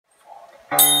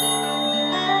Washing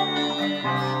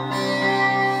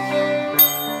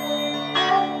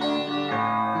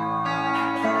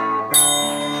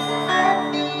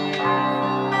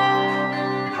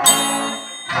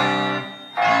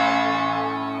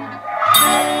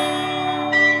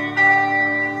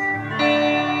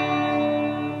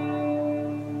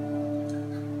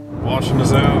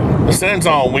us out. The sun's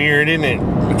all weird, isn't it?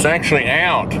 It's actually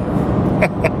out.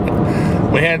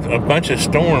 We had a bunch of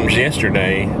storms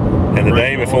yesterday, and the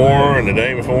day before, and the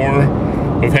day before.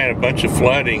 We've had a bunch of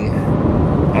flooding.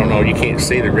 I don't know, you can't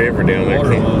see the river down there.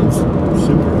 Water line's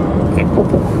super high.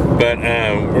 But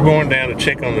we're going down to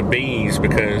check on the bees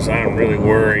because I'm really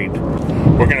worried.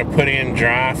 We're going to put in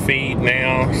dry feed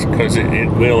now because it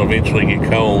will eventually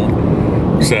get cold.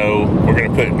 So we're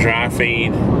going to put dry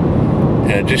feed,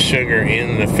 just sugar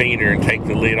in the feeder and take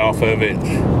the lid off of it.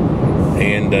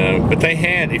 And but they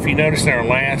had, if you noticed in our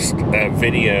last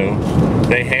video,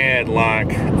 they had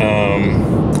like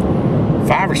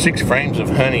 5 or 6 frames of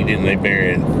honey, didn't they,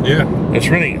 Barrett? Yeah.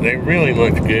 They really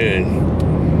looked good.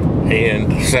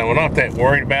 And so we're not that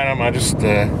worried about them. I just,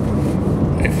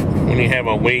 when you have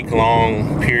a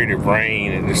week-long period of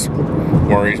rain, it just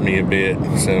worries me a bit.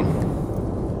 So,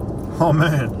 oh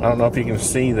man, I don't know if you can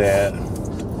see that.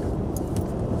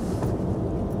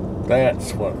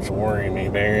 That's what's worrying me,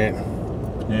 Barrett.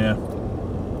 Yeah.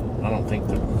 I don't think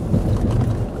that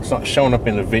it's not showing up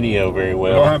in the video very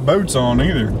well. I don't have boats on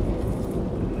either.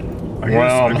 I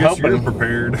guess you're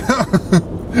prepared.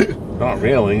 Not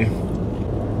really.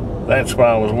 That's what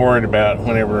I was worried about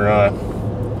whenever I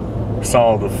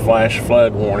saw the flash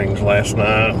flood warnings last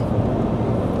night.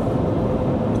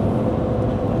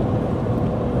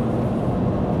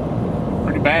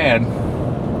 Pretty bad.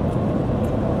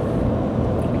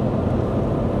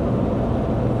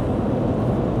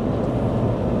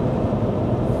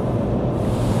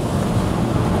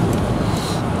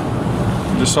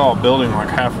 Just saw a building like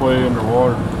halfway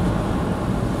underwater.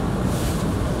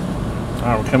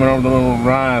 Alright, we're coming over the little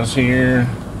rise here.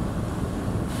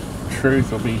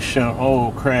 Truth will be shown.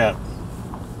 Oh crap.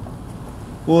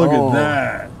 Look at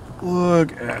that.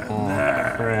 Look at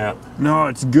that. Crap. No,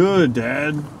 it's good,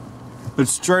 Dad.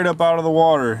 It's straight up out of the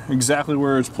water. Exactly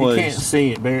where it's placed. You can't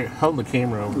see it, Barrett. Hold the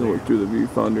camera over there. Look through the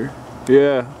viewfinder.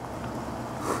 Yeah.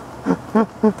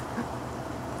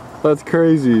 That's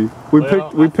crazy. We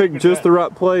picked just the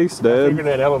right place, Dad. I figured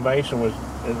that elevation was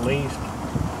at least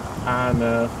high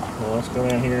enough. Well, let's go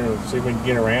down here and see if we can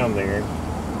get around there.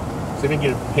 See if we can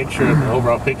get a picture, an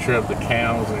overall picture of the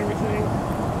cows and everything.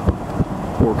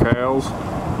 Poor cows.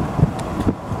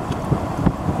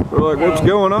 They're like, what's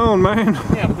going on, man?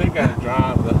 Yeah, but they've got to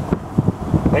drive the.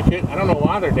 They could. I don't know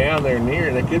why they're down there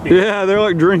near. They could be. Yeah, they're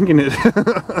like drinking it.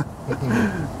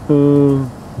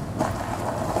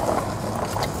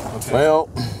 Well,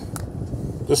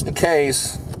 just in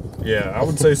case. Yeah, I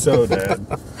would say so, Dad.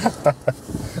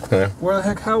 Where the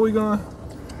heck, how are we gonna?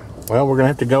 Well, we're gonna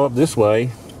have to go up this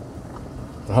way.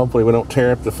 Hopefully we don't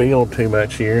tear up the field too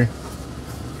much here.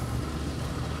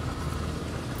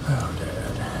 Oh,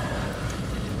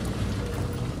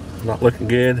 Dad. Not looking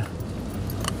good.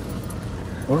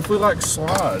 What if we like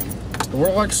slide?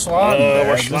 We're like sliding,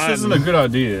 Dad. This isn't a good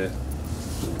idea.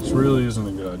 This really isn't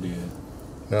a good idea.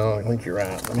 No, I think you're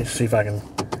right. Let me see if I can.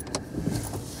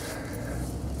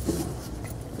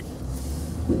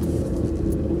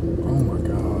 Oh my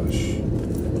gosh.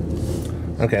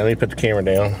 Okay, let me put the camera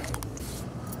down.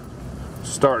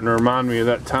 Starting to remind me of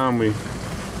that time we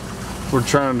were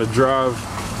trying to drive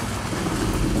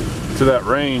to that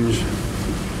range.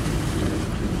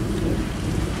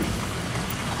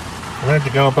 We'll have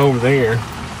to go up over there.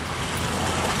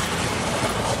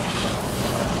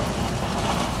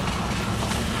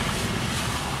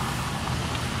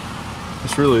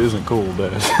 This really isn't cool,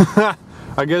 Dad.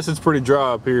 I guess it's pretty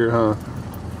dry up here, huh?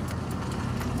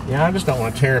 Yeah, I just don't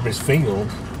want to tear up his field.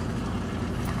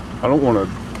 I don't want to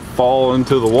fall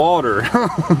into the water.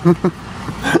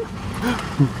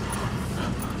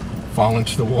 Fall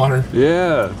into the water?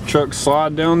 Yeah, truck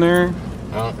slide down there.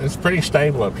 It's pretty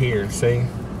stable up here, see?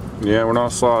 Yeah, we're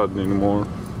not sliding anymore.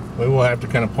 We will have to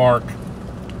kind of park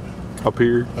up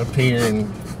here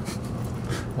and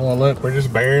well, look, we're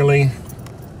just barely.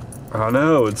 I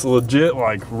know, it's legit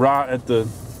like right at the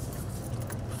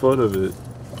foot of it.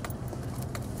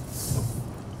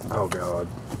 Oh God.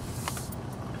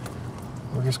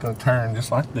 We're just going to turn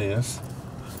just like this.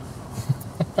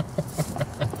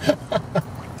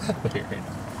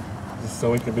 Just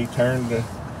so we can be turned to,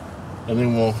 and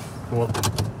then we'll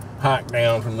hike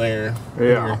down from there.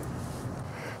 Yeah.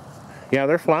 Yeah,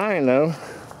 they're flying though.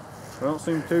 They don't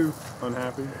seem too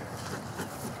unhappy.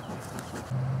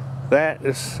 That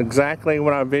is exactly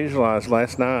what I visualized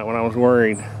last night when I was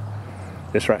worried.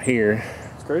 This right here.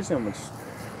 It's crazy how much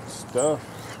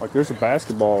stuff. Like there's a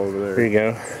basketball over there. There you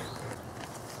go.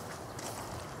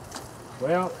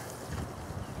 Well,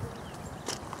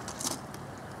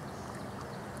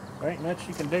 there ain't much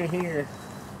you can do here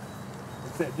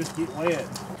except just get wet.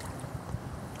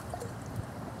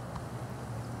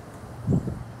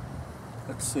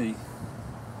 Let's see.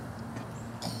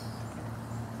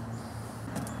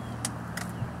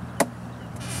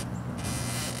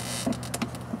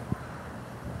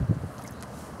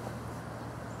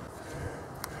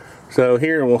 So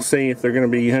here we'll see if they're going to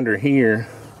be under here.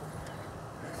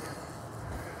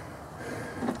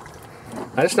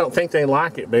 I just don't think they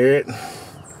like it, Barrett.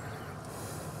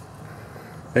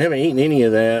 They haven't eaten any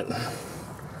of that.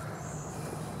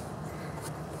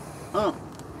 Huh.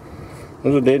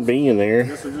 There's a dead bee in there. I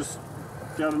guess they just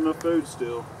got enough food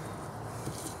still.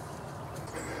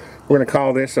 We're going to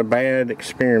call this a bad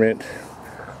experiment.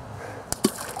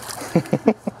 I'm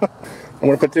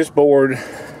going to put this board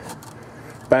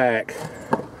back.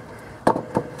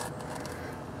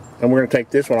 And we're going to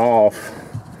take this one off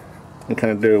and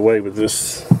kind of do away with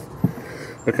this,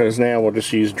 because now we'll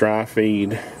just use dry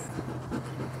feed. A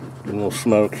little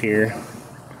smoke here.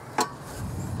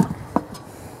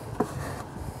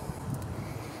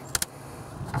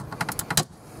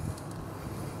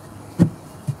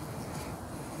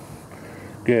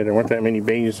 Good, there weren't that many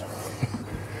bees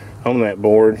on that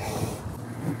board. So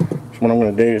what I'm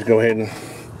going to do is go ahead and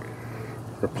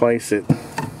replace it.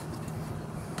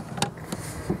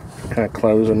 Kind of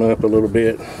close them up a little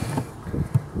bit.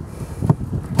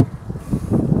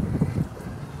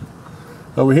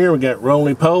 Over here we got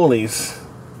roly-polies.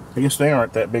 I guess they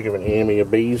aren't that big of an enemy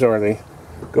of bees, are they?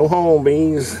 Go home,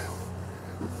 bees.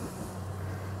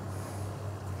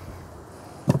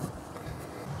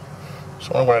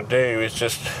 So what I'm going to do is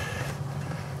just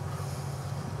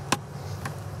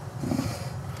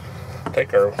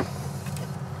take our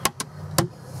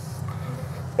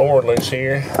boardlets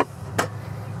here.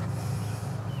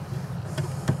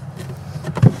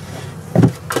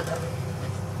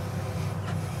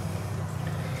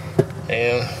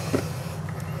 And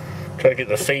try to get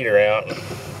the feeder out.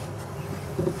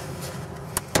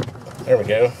 There we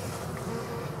go.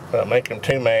 Not make them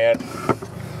too mad.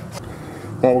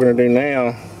 What we're going to do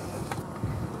now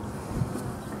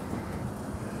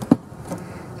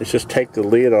is just take the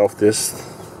lid off this.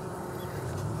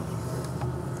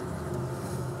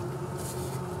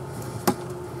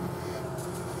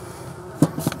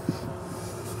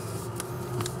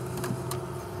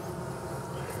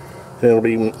 It'll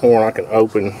be more like an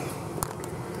open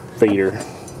feeder.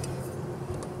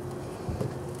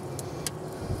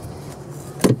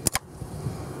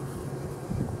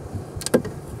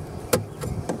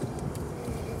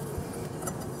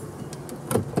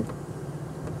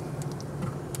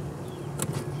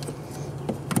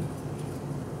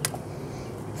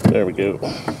 There we go. I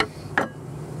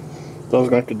was going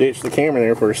to have to ditch the camera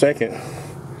there for a second.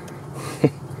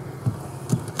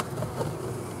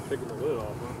 Taking the lid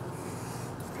off, huh?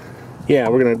 Yeah,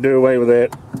 we're going to do away with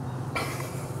that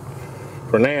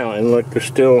for now. And look, there's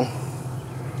still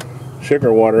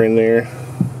sugar water in there.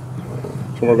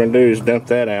 So what we're going to do is dump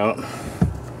that out.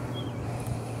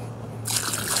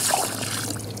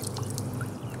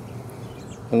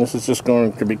 And this is just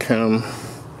going to become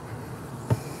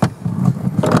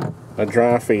a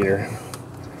dry feeder.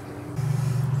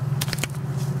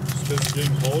 Because it's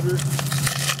getting colder?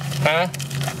 Huh?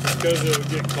 Because it'll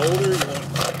get colder, you want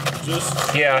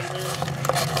just... Yeah.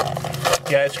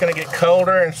 Yeah, it's going to get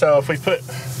colder, and so if we put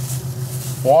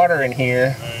water in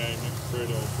here, and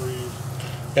it'll freeze.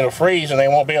 It'll freeze and they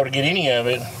won't be able to get any of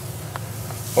it.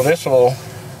 Well, this will...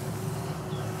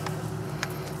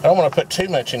 I don't want to put too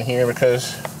much in here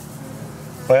because,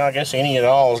 well, I guess any at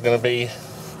all is going to be...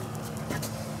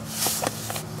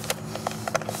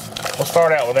 We'll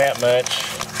start out with that much.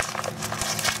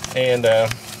 And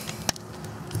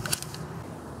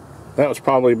that was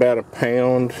probably about a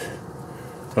pound.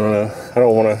 I don't know. I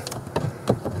don't want to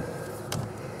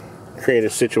create a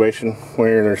situation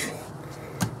where there's,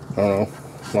 I don't know,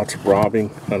 lots of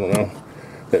robbing. I don't know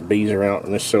that bees are out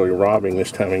necessarily robbing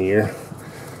this time of year.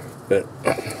 But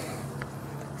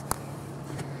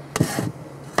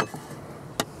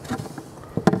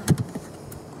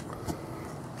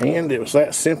and it was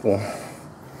that simple.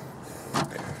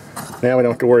 Now we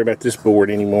don't have to worry about this board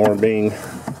anymore being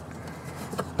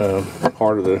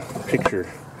part of the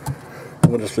picture.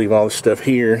 We'll just leave all this stuff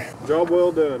here. Job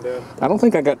well done, Dad. I don't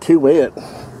think I got too wet.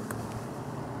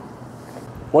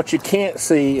 What you can't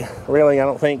see, really, I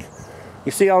don't think,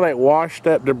 You see all that washed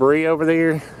up debris over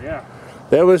there? Yeah.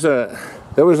 There was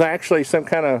actually some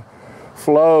kind of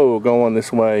flow going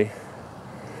this way.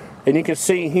 And you can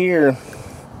see here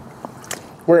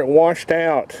where it washed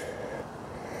out.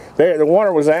 There, the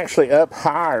water was actually up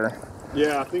higher.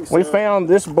 Yeah, I think so. We found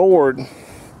this board.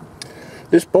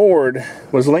 This board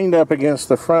was leaned up against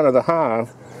the front of the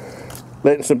hive,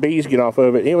 letting some bees get off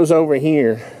of it. It was over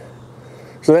here.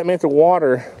 So that meant the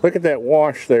water, look at that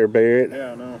wash there, Barrett.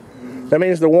 Yeah, I know. That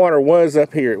means the water was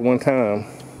up here at one time.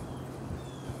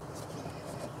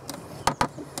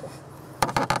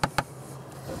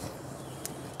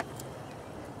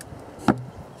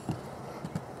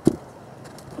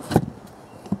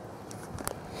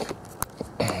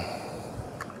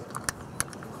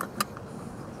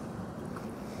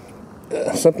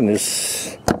 Something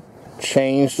has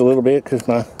changed a little bit because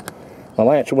my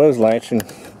latch was latching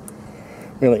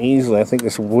really easily. I think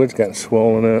this wood's gotten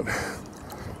swollen up.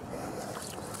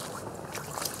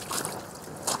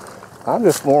 I'm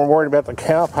just more worried about the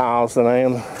cow piles than I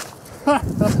am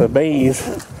the bees.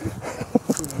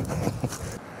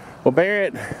 Well,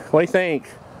 Barrett, what do you think?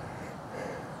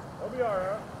 They'll be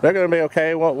alright. They're going to be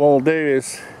okay. What we'll do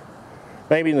is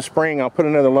maybe in the spring I'll put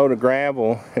another load of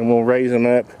gravel and we'll raise them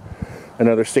up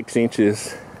another 6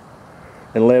 inches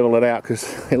and level it out,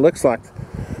 because it looks like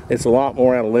it's a lot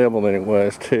more out of level than it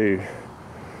was too.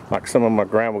 Like some of my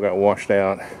gravel got washed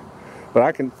out. But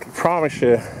I can promise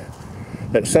you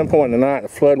that at some point in the night the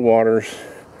flood waters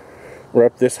were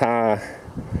up this high.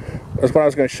 That's what I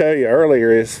was going to show you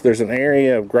earlier, is there's an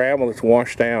area of gravel that's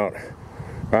washed out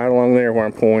right along there where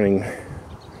I'm pointing.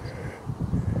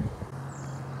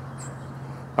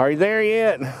 Are you there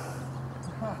yet?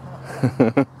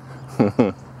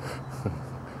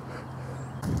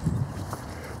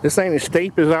 This ain't as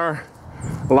steep as our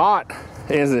lot,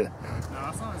 is it? No,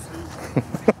 it's not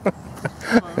steep.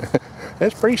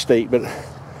 It's pretty steep, but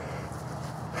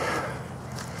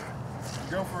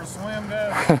Go for a swim,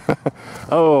 Dad.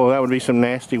 oh, that would be some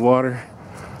nasty water.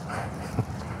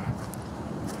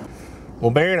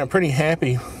 Well, Barrett, I'm pretty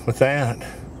happy with that.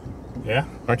 Yeah.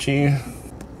 Aren't you?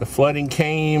 The flooding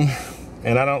came,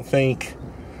 and I don't think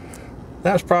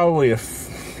that was probably a,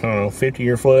 I don't know,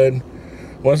 50-year flood.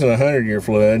 It wasn't a 100-year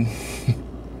flood,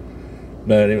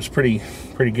 but it was pretty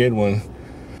good one.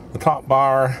 The top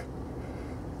bar,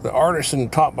 the Artisan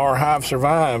top bar hive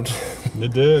survived.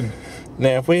 It did.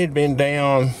 Now, if we had been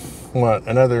down, what,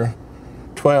 another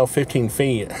 12, 15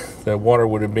 feet, the water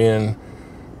would have been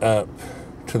up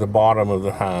to the bottom of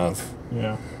the hive.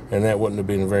 Yeah. And that wouldn't have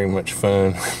been very much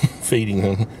fun feeding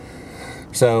them.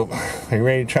 So, are you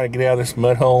ready to try to get out of this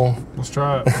mud hole? Let's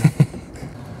try it.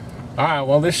 Alright,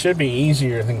 well, this should be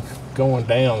easier than going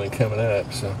down than coming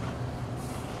up, so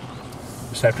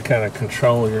just have to kind of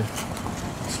control your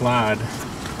slide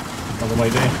on the way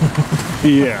down.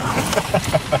 Yeah.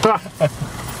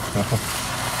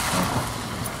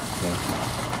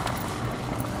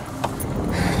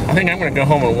 I think I'm going to go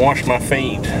home and wash my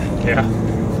feet. Yeah.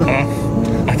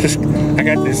 I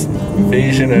got this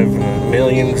vision of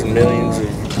millions and millions of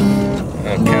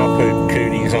cow poop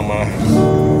cooties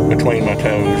on between my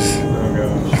toes.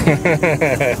 Oh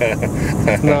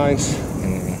gosh. Nice.